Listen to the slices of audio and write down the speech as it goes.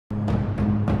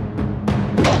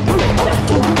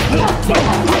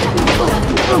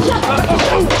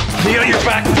Thea, your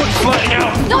back foot's flying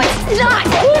out. No, it's not!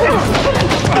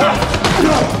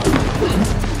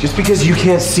 Just because you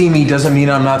can't see me doesn't mean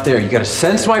I'm not there. You gotta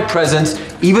sense my presence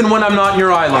even when I'm not in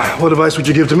your eye line. What advice would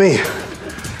you give to me?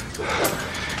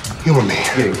 Humor me.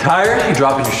 You're getting tired, you're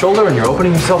dropping your shoulder, and you're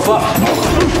opening yourself up.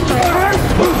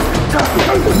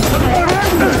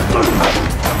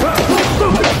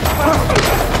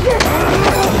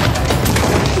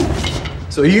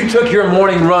 So you took your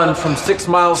morning run from 6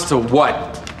 miles to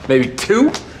what? Maybe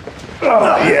 2?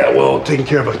 Yeah, well, taking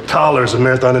care of a toddler is a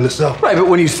marathon in itself. Right, but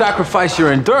when you sacrifice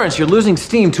your endurance, you're losing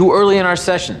steam too early in our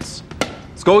sessions.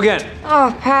 Let's go again.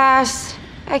 Oh, pass.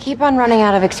 I keep on running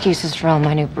out of excuses for all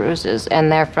my new bruises,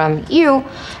 and they're from you,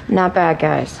 not bad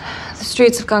guys. The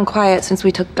streets have gone quiet since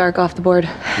we took Dark off the board.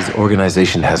 His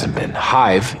organization hasn't been.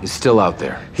 Hive is still out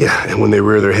there. Yeah, and when they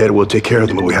rear their head, we'll take care of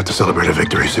them, but we have to celebrate our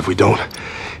victories. If we don't,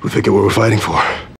 we forget what we're fighting for.